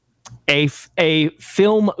a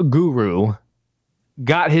film guru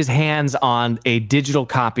got his hands on a digital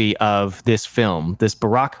copy of this film, this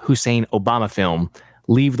Barack Hussein Obama film,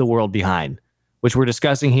 Leave the World Behind, which we're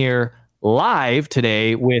discussing here live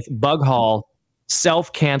today with Bug Hall,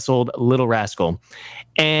 self-canceled Little Rascal.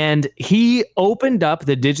 And he opened up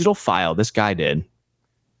the digital file, this guy did,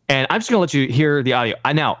 and I'm just going to let you hear the audio.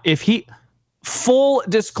 Now, full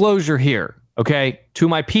disclosure here, okay, to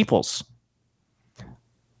my peoples,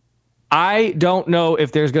 I don't know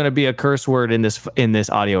if there's going to be a curse word in this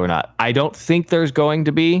audio or not. I don't think there's going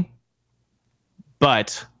to be,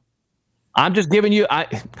 but I'm just giving you,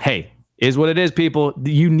 hey, is what it is, people.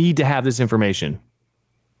 You need to have this information.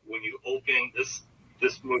 When you open this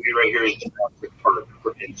movie right here is Jurassic Park,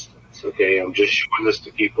 for instance, okay? I'm just showing this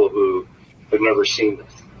to people who have never seen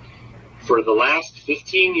this. For the last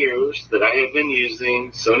 15 years that I have been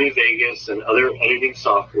using Sony Vegas and other editing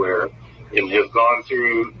software and have gone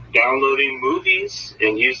through downloading movies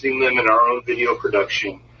and using them in our own video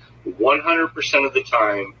production, 100% of the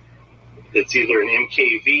time, it's either an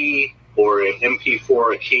MKV or an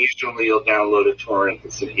MP4. Occasionally you'll download a torrent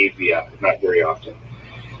that's an AVI, not very often.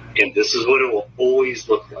 And this is what it will always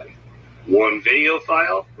look like. One video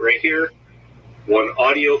file right here, one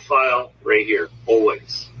audio file right here,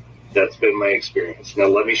 always. That's been my experience. Now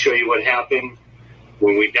let me show you what happened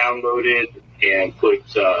when we downloaded and put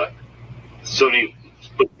the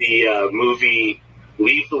movie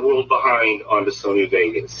Leave the World Behind onto Sony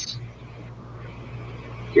Vegas.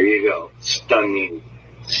 Here you go. Stunning.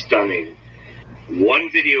 One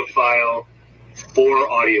video file, 4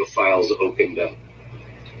 audio files opened up.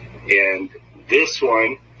 And this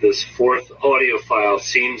fourth audio file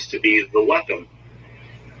seems to be the weapon.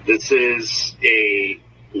 This is a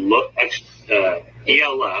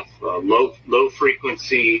ELF, low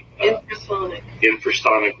frequency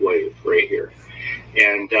infrasonic wave right here.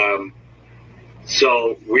 And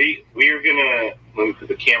so we are gonna, let me put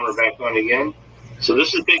the camera back on again. So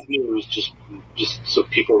this is big news, just so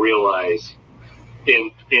people realize.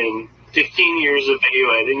 In 15 years of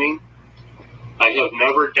video editing, I have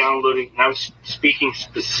never downloaded, and I'm speaking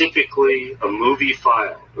specifically a movie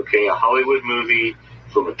file, okay, a Hollywood movie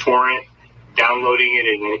from a torrent, downloading it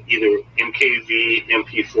in either MKV,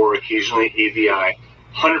 MP4, occasionally AVI.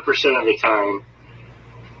 100% of the time,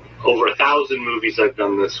 over 1,000 movies I've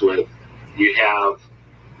done this with, you have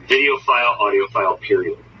video file, audio file,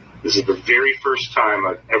 period. This is the very first time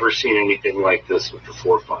I've ever seen anything like this with the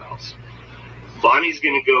 4 files. Bonnie's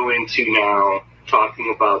going to go into now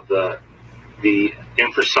talking about the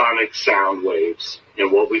infrasonic sound waves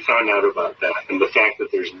and what we found out about that, and the fact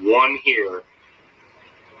that there's one here.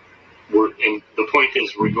 And the point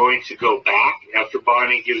is, we're going to go back after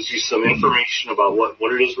Bonnie gives you some information about what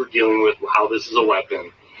it is we're dealing with, how this is a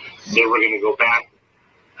weapon. Then we're going to go back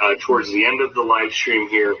towards the end of the live stream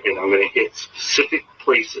here, and I'm going to hit specific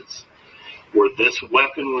places where this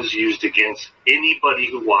weapon was used against anybody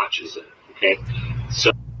who watches it.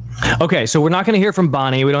 Okay, so we're not going to hear from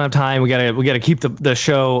Bonnie. We don't have time. We gotta keep the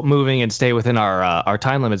show moving and stay within our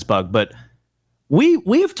time limits, Bug. But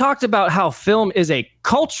we've talked about how film is a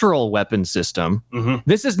cultural weapon system. Mm-hmm.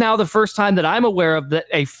 This is now the first time that I'm aware of that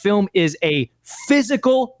a film is a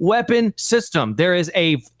physical weapon system. There is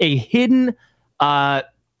a hidden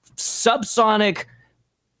subsonic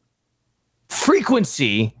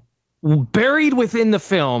frequency buried within the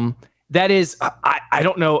film that is, I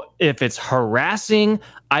don't know if it's harassing.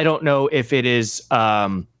 I don't know if it is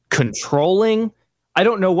controlling. I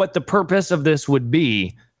don't know what the purpose of this would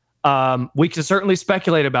be. We can certainly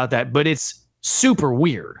speculate about that, but it's super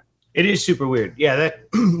weird. It is super weird. Yeah, that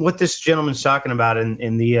what this gentleman's talking about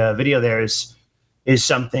in the video there is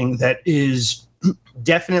something that is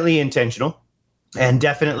definitely intentional and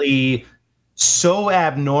definitely so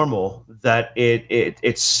abnormal that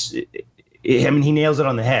it's I mean, he nails it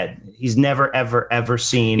on the head. He's never, ever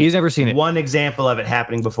seen. He's never seen it. One example of it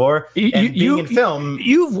happening before. Being in film,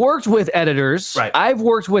 you've worked with editors. Right. I've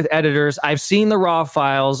worked with editors. I've seen the raw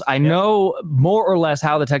files. I know more or less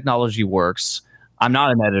how the technology works. I'm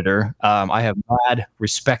not an editor. I have mad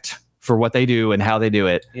respect for what they do and how they do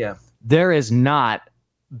it. Yeah. There is not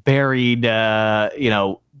buried,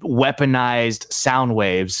 weaponized sound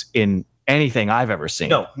waves in anything I've ever seen.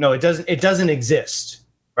 No, it doesn't. It doesn't exist.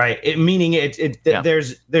 Right.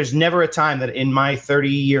 There's never a time that in my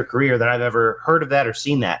 30-year career that I've ever heard of that or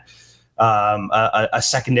seen that a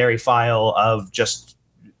secondary file of just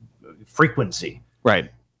frequency. Right.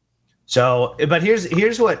 So, but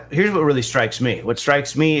here's what really strikes me. What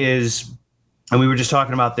strikes me is, and we were just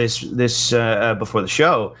talking about this before the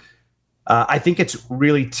show. I think it's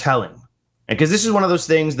really telling, because this is one of those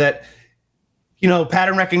things that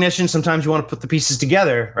pattern recognition. Sometimes you want to put the pieces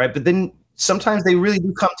together, right? But then sometimes they really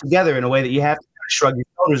do come together in a way that you have to kind of shrug your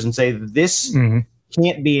shoulders and say this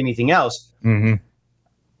can't be anything else.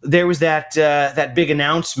 There was that big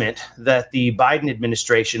announcement that the Biden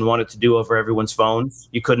administration wanted to do over everyone's phones.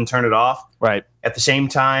 You couldn't turn it off. Right. At the same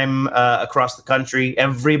time, across the country,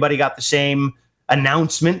 everybody got the same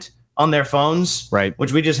announcement on their phones. Right.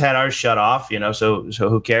 Which we just had ours shut off. So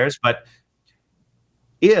who cares? But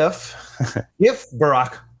if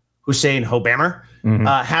Barack Hussein Obama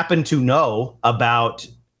happened to know about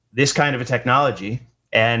this kind of a technology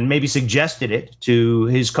and maybe suggested it to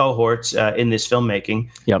his cohorts in this filmmaking,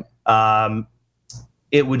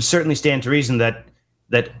 it would certainly stand to reason that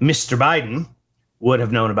Mr. Biden would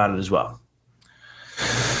have known about it as well.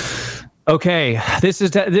 Okay,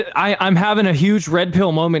 I'm having a huge red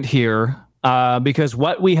pill moment here because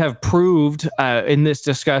what we have proved in this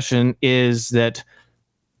discussion is that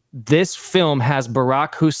this film has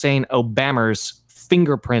Barack Hussein Obama's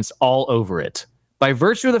fingerprints all over it. By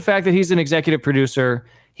virtue of the fact that he's an executive producer,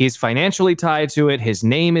 he's financially tied to it. His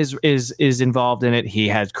name is involved in it. He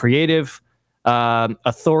has creative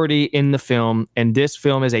authority in the film, and this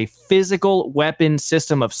film is a physical weapon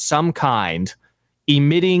system of some kind,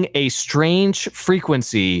 emitting a strange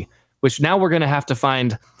frequency. Which now we're going to have to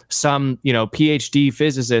find some, PhD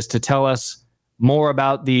physicist to tell us more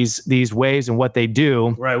about these waves and what they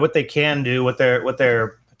do. Right, what they can do, what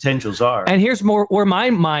their potentials are. And here's more where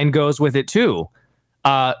my mind goes with it too.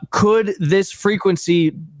 Could this frequency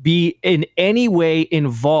be in any way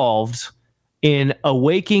involved in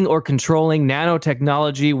awaking or controlling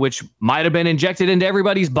nanotechnology, which might have been injected into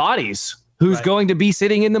everybody's bodies who's going to be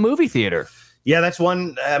sitting in the movie theater? Yeah, that's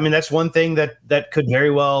one. I mean, that's one thing that could very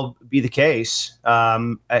well be the case.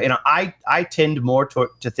 I tend more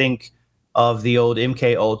to think of the old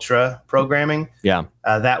MK Ultra programming. Yeah,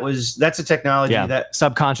 that's a technology that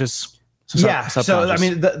subconscious. Subconscious. So I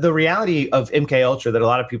mean, the reality of MK Ultra that a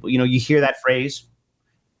lot of people, you hear that phrase.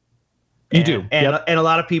 You do, and a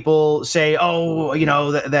lot of people say, oh,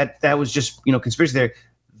 that was just conspiracy theory.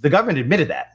 The government admitted that.